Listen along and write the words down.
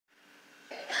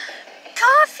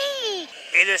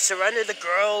Either surrender the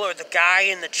girl or the guy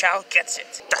in the chow gets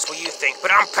it. That's what you think,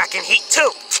 but I'm packing heat too.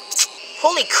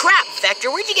 Holy crap, Vector,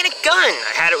 where'd you get a gun?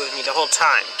 I had it with me the whole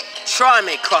time. Try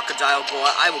me, crocodile boy.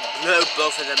 I will blow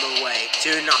both of them away.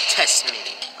 Do not test me.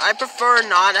 I prefer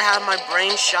not to have my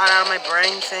brain shot out of my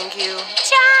brain, thank you.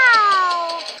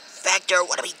 Ciao! Vector,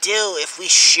 what do we do? If we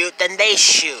shoot, then they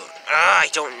shoot. I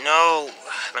don't know.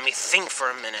 Let me think for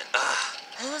a minute.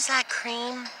 Who's that,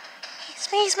 Cream?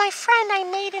 He's my friend I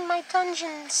made in my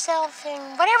dungeon cell thing.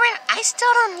 Whatever, I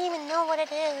still don't even know what it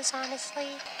is,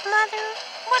 honestly. Mother,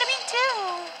 what do we do?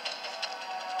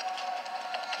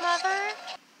 Mother?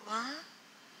 What?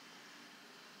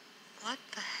 What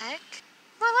the heck?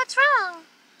 Well, what's wrong?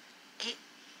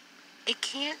 It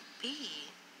can't be,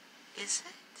 is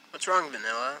it? What's wrong,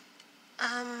 Vanilla?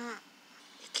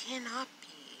 It cannot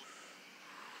be.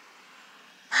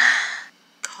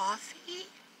 Coffee?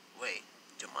 Wait,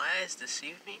 do my eyes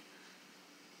deceive me?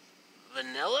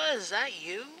 Vanilla, is that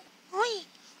you? Wait,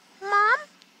 Mom?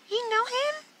 You know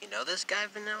him? You know this guy,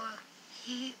 Vanilla?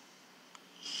 He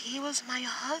was my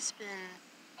husband.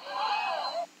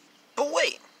 But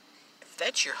wait, if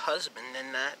that's your husband,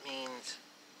 then that means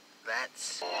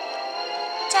that's...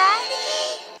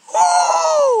 Daddy?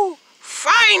 Oh!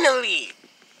 Finally!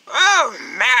 Oh,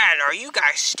 man, are you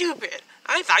guys stupid?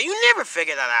 I thought you never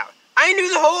figured that out. I knew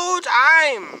the whole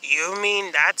time. You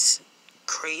mean that's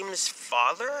Cream's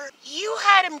father? You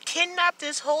had him kidnapped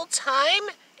this whole time?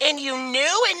 And you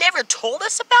knew and never told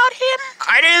us about him?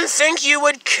 I didn't think you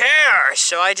would care,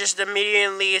 so I just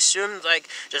immediately assumed,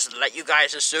 just let you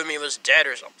guys assume he was dead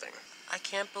or something. I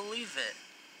can't believe it.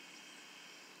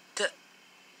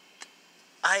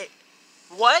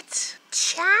 What?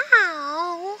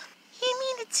 Ciao? You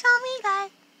mean to tell me that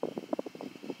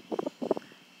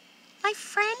my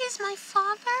friend is my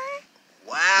father?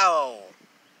 Wow.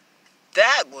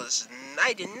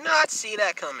 I did not see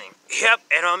that coming. Yep,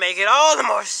 it'll make it all the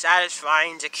more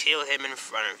satisfying to kill him in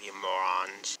front of you,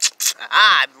 morons.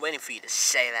 I've been waiting for you to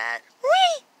say that.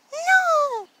 Wait,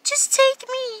 no! Just take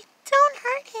me. Don't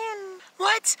hurt him.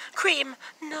 What? Cream,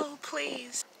 no,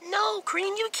 please. No,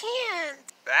 Cream, you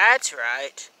can't. That's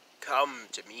right. Come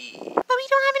to me. But we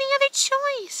don't have any other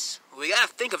choice. We gotta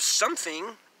think of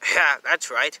something. Yeah, that's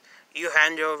right. You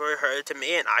hand over her to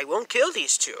me and I won't kill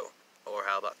these two. Or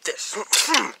how about this?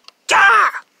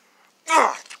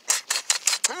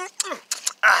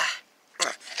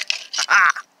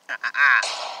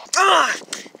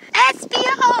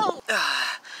 SBO!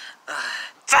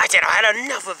 That's it, I had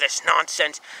enough of this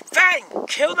nonsense. Fang,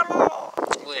 kill them all.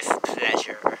 With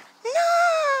pleasure.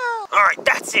 No! Alright,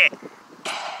 that's it.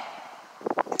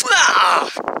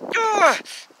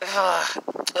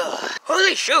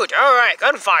 Holy shoot, alright,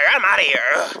 gunfire, I'm out of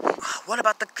here. What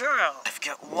about the girl? I've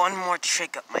got one more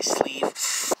trick up my sleeve.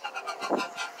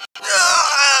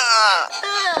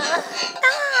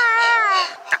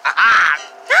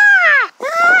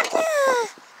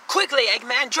 Quickly,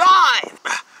 Eggman, drive!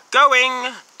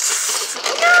 Going.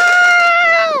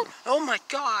 No! Oh my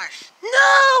gosh.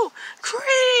 No!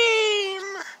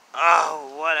 Cream! Oh,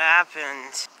 what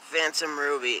happened? Phantom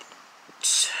Ruby.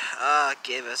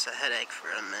 Gave us a headache for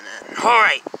a minute.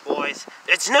 Alright, boys,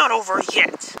 it's not over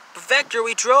yet. But Vector,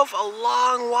 we drove a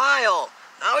long while.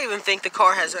 I don't even think the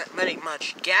car has that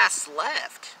much gas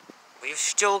left. We've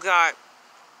still got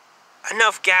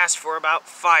enough gas for about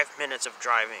 5 minutes of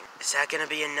driving. Is that gonna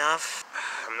be enough?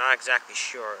 I'm not exactly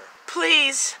sure.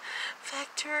 Please,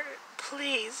 Vector,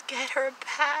 please get her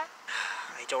back.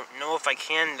 I don't know if I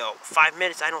can, though. 5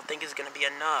 minutes I don't think is gonna be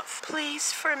enough.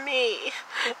 Please, for me.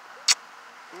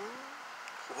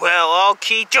 Well,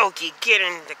 okie dokie, get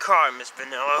in the car, Miss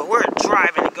Vanilla. We're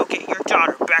driving to go get your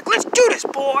daughter back. Let's do this,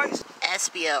 boys!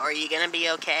 Espio, are you gonna be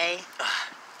okay?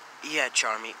 Yeah,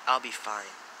 Charmy, I'll be fine.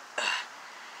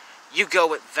 You go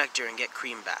with Vector and get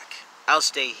Cream back. I'll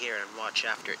stay here and watch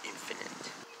after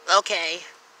Infinite. Okay.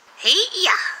 Hey,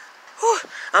 yeah. Whew,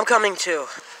 I'm coming too.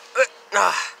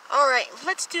 All right,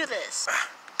 let's do this.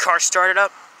 Car started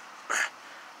up?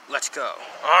 Let's go.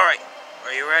 All right,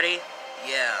 are you ready?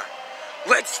 Yeah.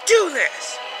 Let's do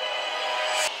this!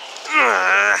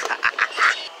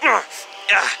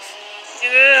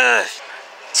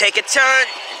 Take a turn.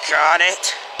 Got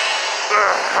it.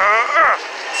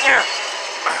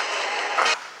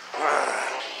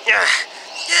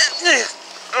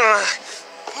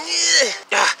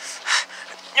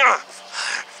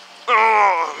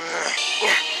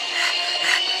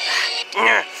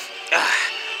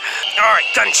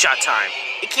 Alright, gunshot time.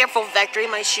 Be careful, Vector, he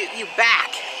might shoot you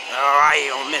back. I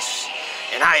don't miss,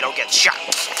 and I don't get shot.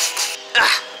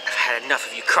 I've had enough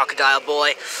of you, crocodile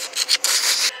boy.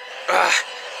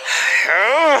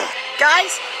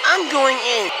 Guys, I'm going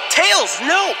in. Tails,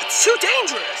 no, it's too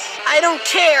dangerous. I don't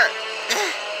care.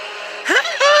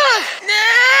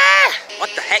 What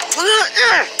the heck?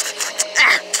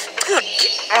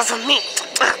 Get off of me.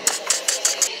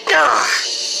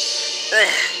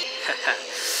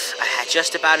 I had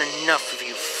just about enough of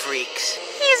you freaks.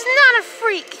 He's not a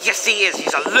freak. Yes, he is.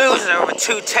 He's a loser with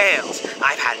two tails.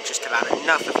 I've had just about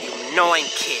enough of you annoying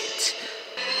kids.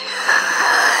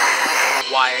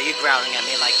 Why are you growling at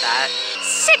me like that?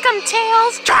 Sick 'em,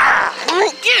 Tails.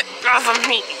 Get off of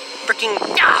me. Freaking.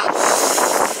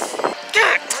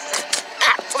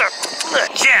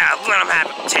 Yeah, let him have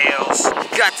it, Tails.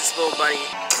 You got this, little buddy.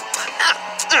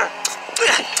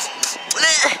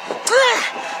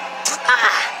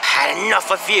 Had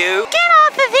enough of you. Get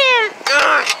off of him.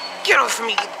 Get off of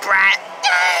me, you brat.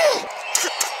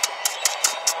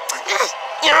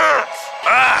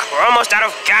 We're almost out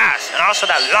of gas, and also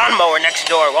that lawnmower next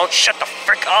door won't shut the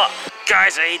frick up.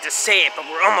 Guys, I hate to say it, but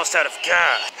we're almost out of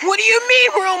gas. What do you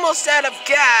mean we're almost out of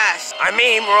gas? I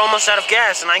mean, we're almost out of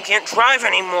gas, and I can't drive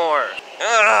anymore.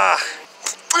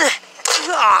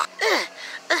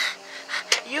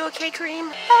 You okay,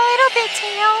 Cream? A little bit,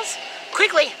 Tails.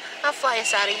 Quickly, I'll fly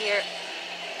us out of here.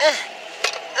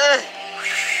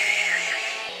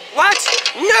 What?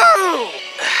 No!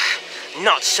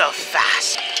 Not so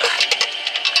fast.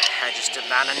 I had just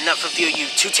about enough of you, you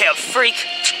two-tailed freak.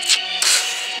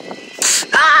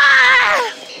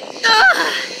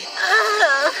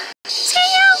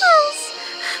 Tails!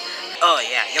 Oh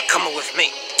yeah, you're coming with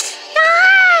me.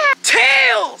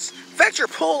 Tails! Vector,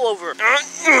 pull over.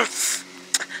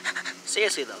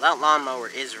 Seriously though, that lawnmower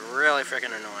is really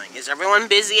freaking annoying. Is everyone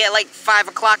busy at like 5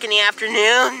 o'clock in the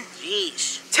afternoon?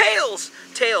 Jeez. Tails!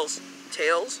 Tails!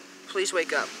 Tails? Please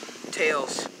wake up.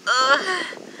 Tails.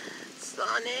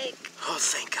 Sonic. Oh,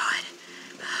 thank God.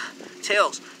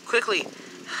 Tails, quickly.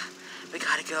 We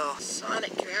gotta go.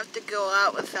 Sonic, you have to go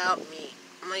out without me.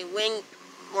 My wing,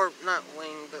 or not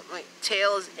wing, but my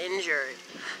tail is injured.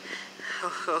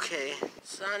 Okay.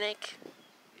 Sonic.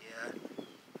 Yeah.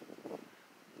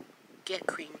 Get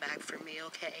Cream back for me,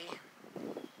 okay?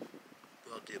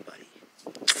 Will do, buddy.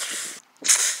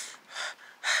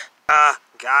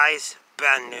 Guys,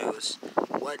 bad news.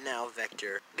 What now,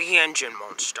 Vector? The engine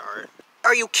won't start.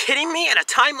 Are you kidding me? At a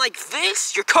time like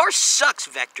this? Your car sucks,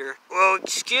 Vector. Well,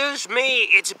 excuse me,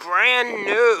 it's brand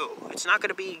new. It's not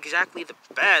gonna be exactly the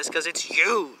best, because it's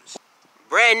used.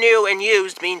 Brand new and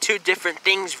used mean two different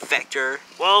things, Vector.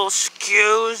 Well,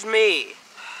 excuse me.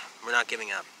 We're not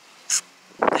giving up.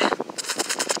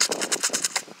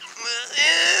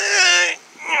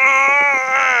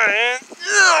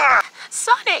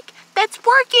 Sonic, that's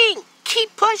working.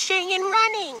 Keep pushing and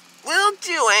running. Will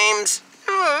do, Ames.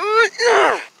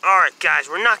 Alright, guys,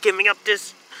 we're not giving up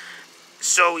this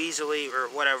so easily or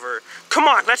whatever. Come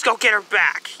on, let's go get her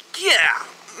back. Yeah.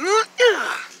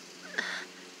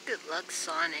 Good luck,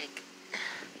 Sonic.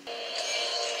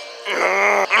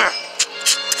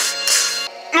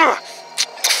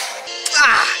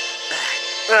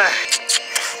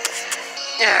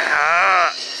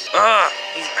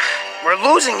 We're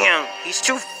losing him. He's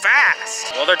too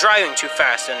fast. Well, they're driving too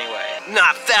fast anyway.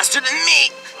 Not faster than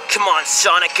me. Come on,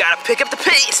 Sonic, gotta pick up the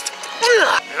pace.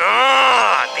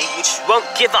 They just won't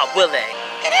give up, will they?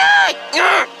 Get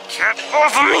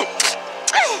off of me.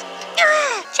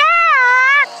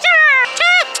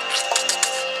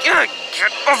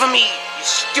 Get off of me, you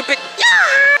stupid.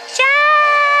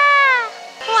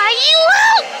 Why you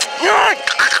out?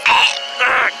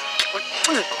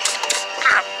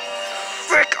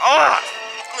 Frick off.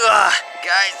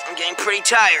 Guys, I'm getting pretty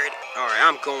tired. Alright,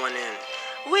 I'm going in.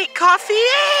 Wait, Coffee!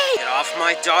 Get off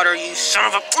my daughter, you son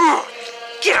of a...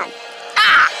 Get him!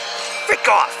 Frick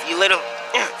off, you little...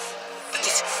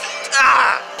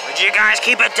 Would you guys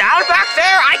keep it down back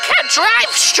there? I can't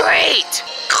drive straight!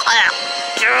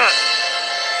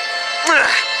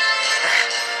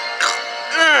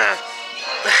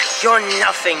 You're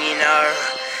nothing, you know.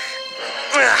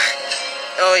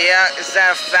 Oh yeah, is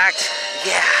that a fact?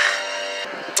 Yeah.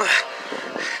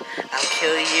 I'll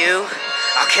kill you.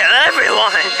 I'll kill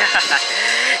everyone!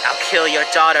 I'll kill your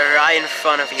daughter right in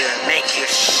front of you and make you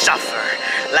suffer,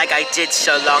 like I did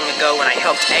so long ago when I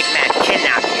helped Eggman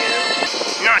kidnap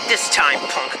you. Not this time,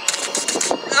 punk.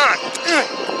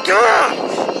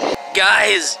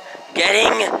 Guys,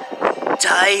 getting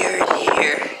tired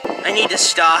here. I need to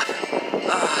stop.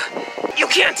 You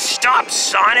can't stop,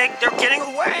 Sonic! They're getting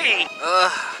away!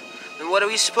 Then what are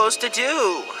we supposed to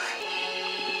do?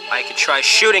 I could try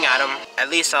shooting at them. At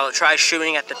least I'll try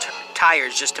shooting at the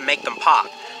tires just to make them pop.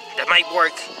 That might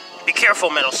work. Be careful,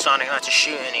 Metal Sonic, not to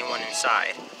shoot anyone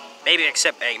inside. Maybe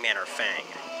except Eggman or Fang.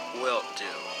 will do.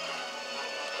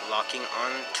 Locking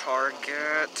on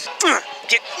target.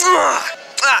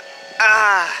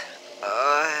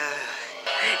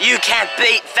 You can't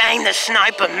beat Fang the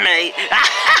Sniper, mate.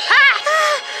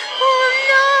 Oh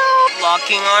no!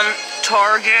 Locking on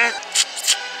target.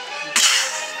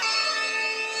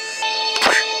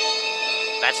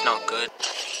 That's not good.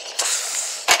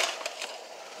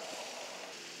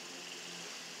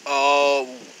 Oh,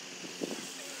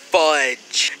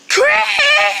 fudge. Cream!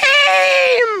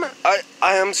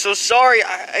 I am so sorry.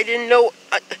 I didn't know.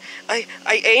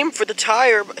 I aimed for the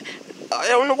tire, but I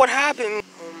don't know what happened.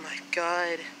 Oh my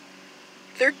god.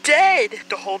 They're dead.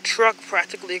 The whole truck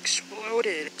practically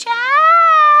exploded. Ciao!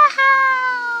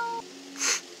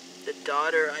 The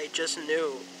daughter I just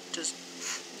knew just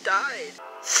died.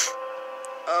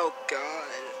 Oh god.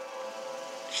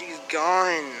 She's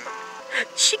gone.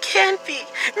 She can't be.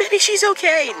 Maybe she's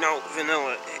okay. No,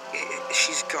 Vanilla.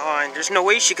 She's gone. There's no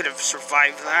way she could have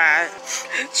survived that.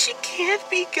 She can't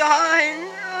be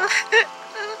gone.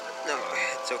 No,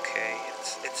 it's okay.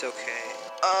 It's okay.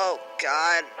 Oh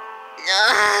god.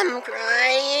 I'm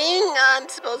crying. I'm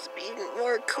supposed to be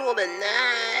more cool than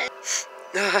that.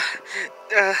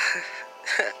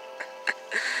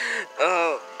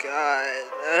 Oh god.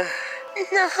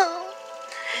 No.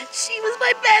 She was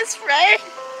my best friend.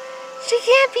 She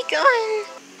can't be gone.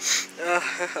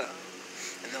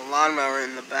 And the lawnmower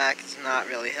in the back is not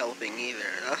really helping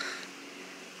either.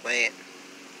 Wait,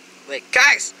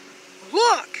 guys,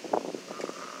 look!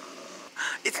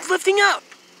 It's lifting up.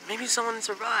 Maybe someone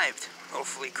survived.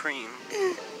 Hopefully, Cream.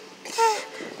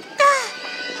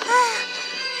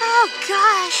 Oh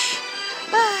gosh.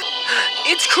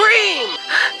 It's Cream!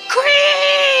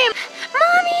 Cream!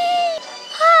 Mommy!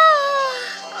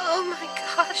 Oh my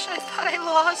gosh, I thought I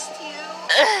lost you.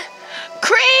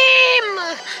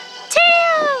 Cream!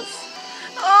 Tails!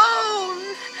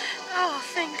 Oh,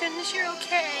 thank goodness you're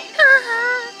okay.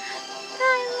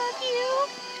 I love you.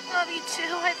 Love you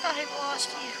too. I thought I lost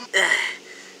you.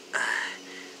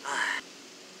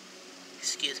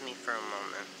 Excuse me for a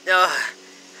moment.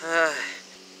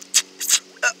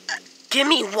 Give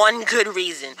me one good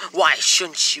reason why I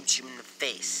shouldn't shoot you in the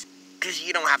face. Because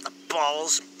you don't have the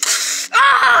balls.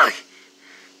 Ah!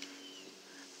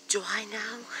 Do I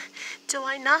now? Do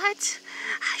I not?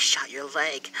 I shot your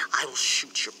leg. I will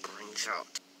shoot your brains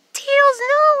out. Tails,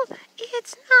 no!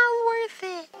 It's not worth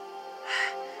it.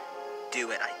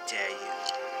 Do it, I dare you.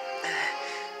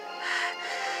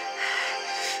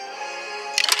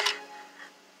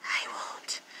 I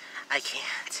won't. I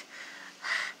can't.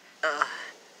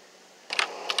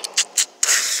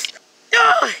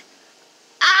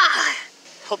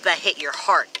 Hope that hit your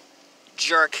heart,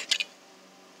 jerk.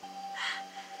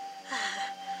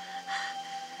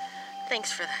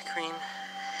 Thanks for that, Cream.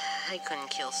 I couldn't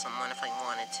kill someone if I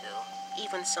wanted to.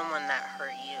 Even someone that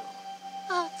hurt you.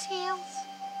 Oh, Tails.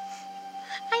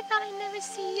 I thought I'd never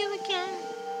see you again.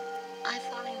 I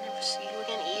thought I'd never see you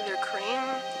again either,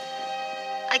 Cream.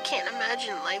 I can't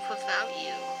imagine life without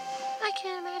you. I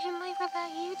can't imagine life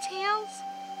without you, Tails.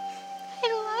 I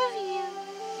love you.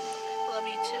 Love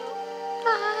you too.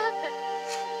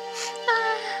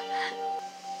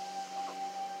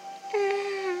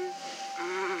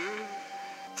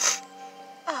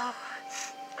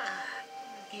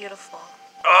 Beautiful.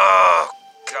 Oh,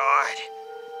 God.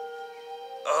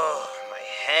 Oh, my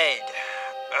head.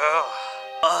 Oh,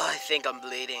 I think I'm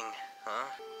bleeding. Huh?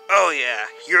 Oh, yeah.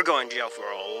 You're going to jail for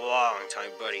a long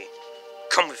time, buddy.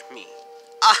 Come with me.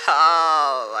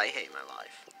 Oh, I hate my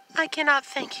life. I cannot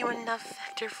thank you enough,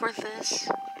 Vector, for this.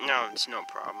 No, it's no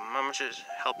problem. I'm just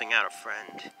helping out a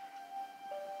friend.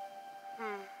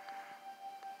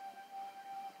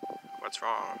 What's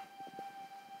wrong?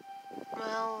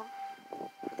 Well,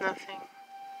 nothing.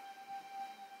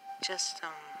 Just,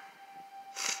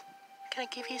 can I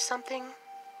give you something?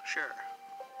 Sure.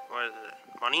 What is it?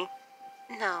 Money?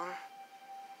 No.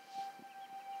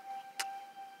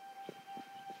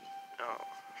 Oh.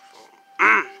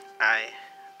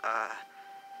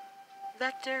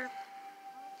 Vector,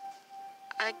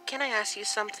 can I ask you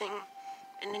something?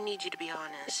 And I need you to be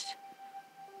honest.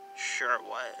 Sure,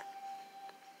 what?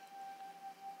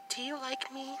 Do you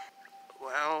like me?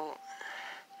 Well,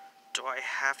 do I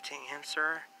have to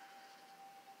answer?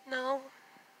 No,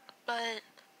 but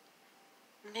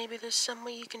maybe there's some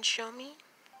way you can show me?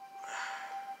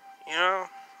 You know,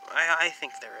 I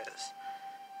think there is.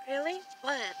 Really?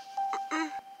 What?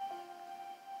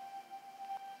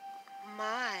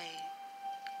 My.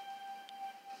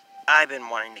 I've been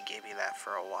wanting to give you that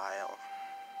for a while.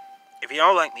 If you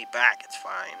don't like me back, it's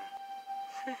fine.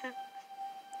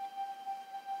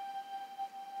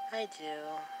 I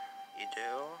do. You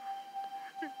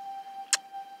do?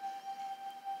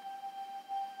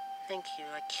 Thank you.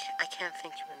 I can't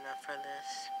thank you enough for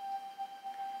this.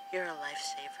 You're a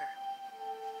lifesaver.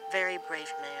 Very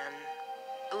brave man.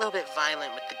 A little bit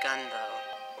violent with the gun,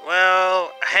 though.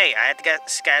 Well, hey, I had to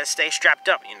gotta stay strapped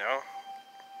up, you know?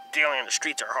 Dealing in the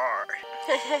streets are hard.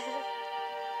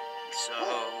 So,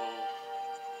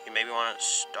 you maybe want to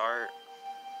start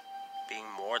being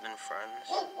more than friends?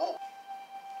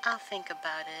 I'll think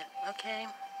about it, okay?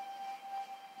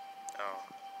 Oh.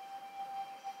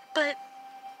 But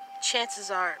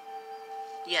chances are,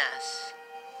 yes.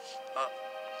 Oh.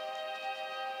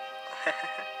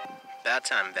 Bad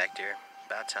time, Vector.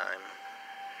 Bad time.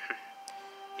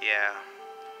 Yeah.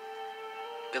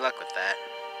 Good luck with that.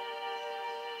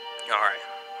 Alright.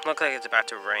 Looks like it's about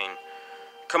to rain.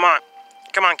 Come on.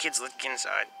 Come on, kids. Let's get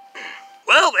inside.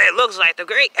 Well, it looks like the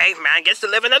great caveman gets to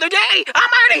live another day. I'm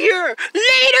out of here.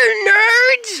 Later,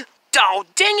 nerds. Oh,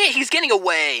 dang it. He's getting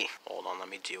away. Hold on. Let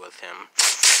me deal with him.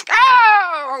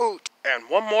 Out! And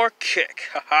one more kick.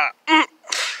 Haha.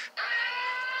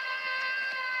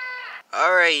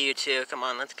 Alright, you two. Come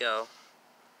on. Let's go.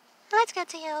 Let's go,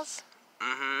 Tails.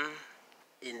 Mm-hmm.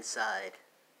 Inside.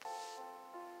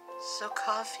 So,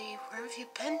 Coffee, where have you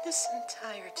been this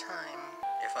entire time?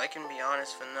 If I can be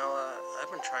honest, Vanilla,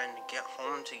 I've been trying to get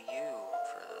home to you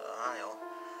for a while.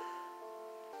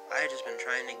 I've just been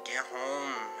trying to get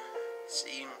home,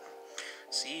 see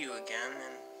you again,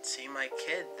 and see my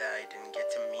kid that I didn't get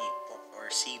to meet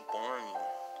or see born.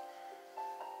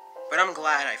 But I'm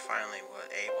glad I finally was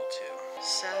able to.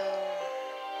 So,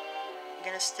 you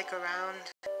gonna stick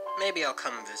around? Maybe I'll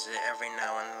come visit every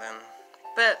now and then.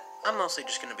 But I'm mostly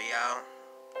just gonna be out,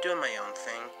 doing my own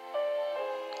thing.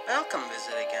 I'll come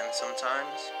visit again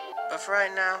sometimes. But for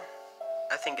right now,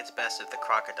 I think it's best if the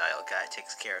crocodile guy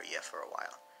takes care of you for a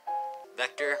while.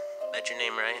 Vector, that's your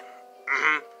name, right?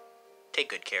 Mm-hmm. Take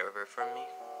good care of her from me.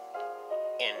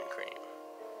 And Cream.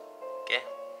 Okay?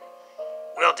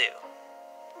 Will do.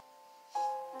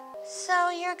 So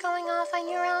you're going off on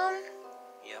your own?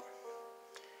 Yep.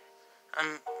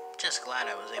 I'm just glad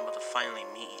I was able to finally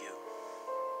meet you.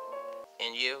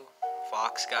 And you,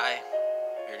 Fox guy,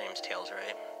 your name's Tails,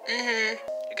 right? Mm-hmm.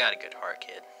 You got a good heart,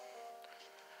 kid.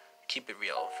 Keep it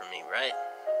real for me, right?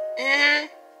 Mm-hmm.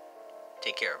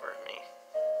 Take care of her, me.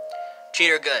 Treat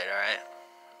her good, alright?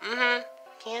 Mm-hmm.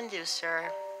 Can do,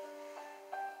 sir.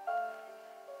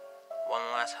 One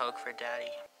last hug for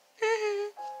Daddy. Mm-hmm.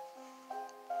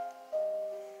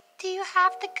 Do you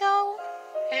have to go?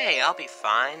 Hey, I'll be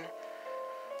fine.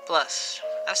 Plus,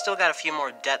 I've still got a few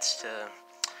more debts to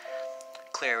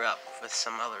clear up with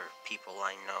some other people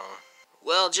I know.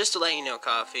 Well, just to let you know,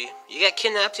 Coffee, you got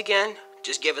kidnapped again?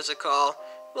 Just give us a call.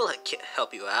 We'll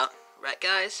help you out. Right,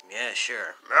 guys? Yeah,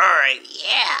 sure. Alright,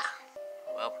 yeah!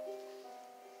 Well,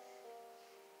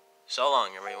 so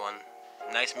long, everyone.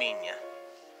 Nice meeting you.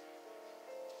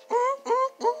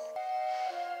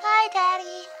 Bye,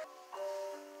 Daddy.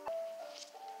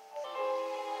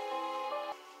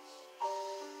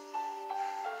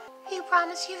 You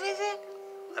promise you visit?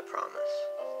 I promise.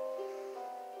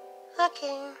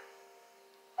 Okay.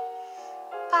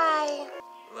 Bye.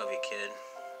 Love you, kid.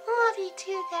 Love you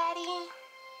too, Daddy.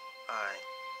 Bye.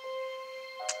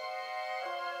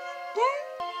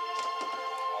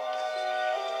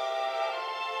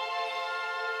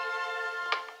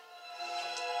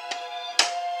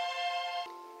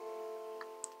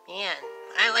 Man,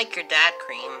 I like your dad,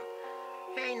 Cream.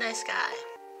 Very nice guy.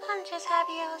 I'm just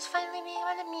happy I was finally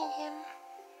able to meet him.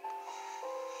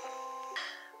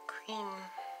 Cream,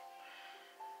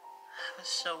 I was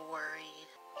so worried.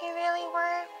 You really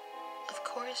were? Of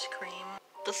course, Cream.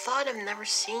 The thought of never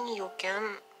seeing you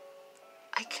again,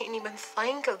 I can't even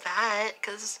think of that,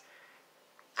 because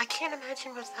I can't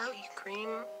imagine without you,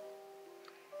 Cream.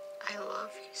 I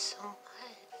love you so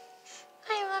much.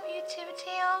 I love you too,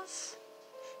 Tails.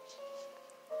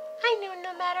 I knew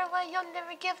no matter what, you'll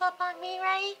never give up on me,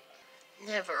 right?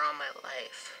 Never on my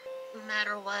life. No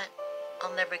matter what,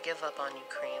 I'll never give up on you,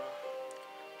 Cream.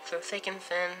 Through thick and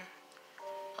thin,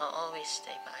 I'll always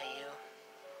stay by you,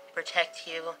 protect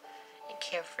you, and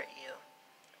care for you.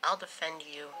 I'll defend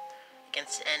you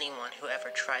against anyone who ever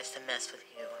tries to mess with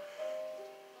you.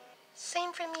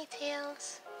 Same for me,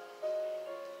 Tails.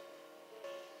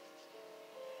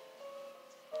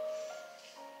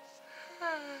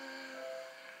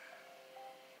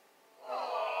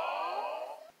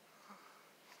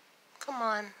 Come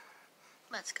on,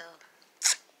 let's go.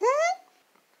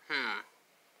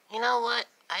 You know what?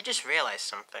 I just realized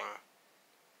something.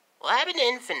 What happened to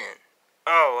Infinite?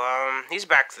 Oh, he's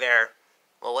back there.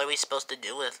 Well, what are we supposed to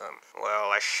do with him?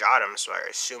 Well, I shot him, so I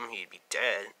assume he'd be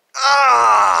dead.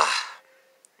 Ah!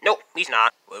 Nope, he's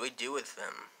not. What do we do with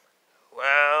them?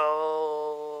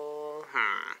 Well,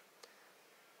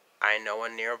 I know a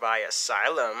nearby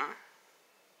asylum.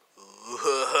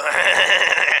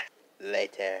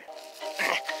 Later.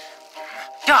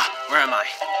 Where am I?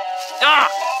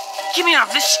 Get me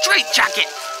off this straitjacket!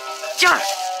 Get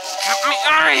me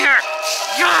out of here!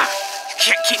 You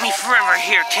can't keep me forever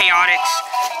here, chaotix!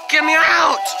 Get me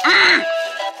out!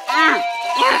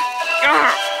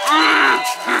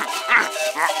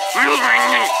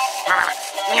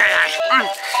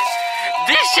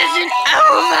 This isn't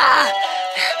over!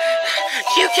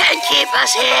 You can't keep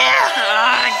us here!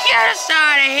 Get us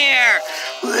out of here!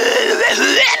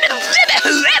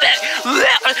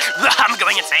 I'm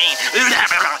going insane!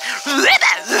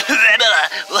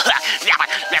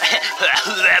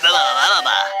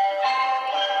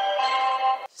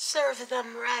 Serve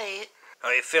them right. How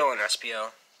are you feeling,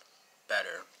 SPO?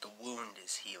 Better. The wound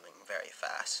is healing very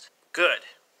fast. Good.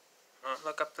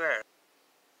 Look up there.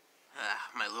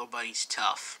 My little buddy's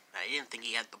tough. I didn't think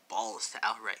he had the balls to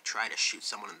outright try to shoot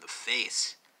someone in the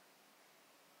face.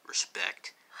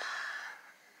 Respect.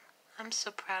 I'm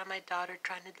so proud of my daughter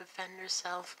trying to defend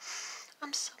herself.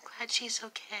 I'm so glad she's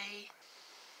okay.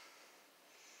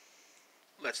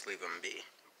 Let's leave him be.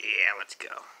 Yeah, let's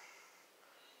go.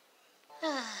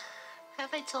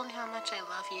 Have I told you how much I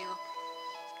love you?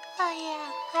 Oh,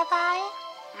 yeah. Have I?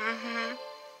 Mm-hmm.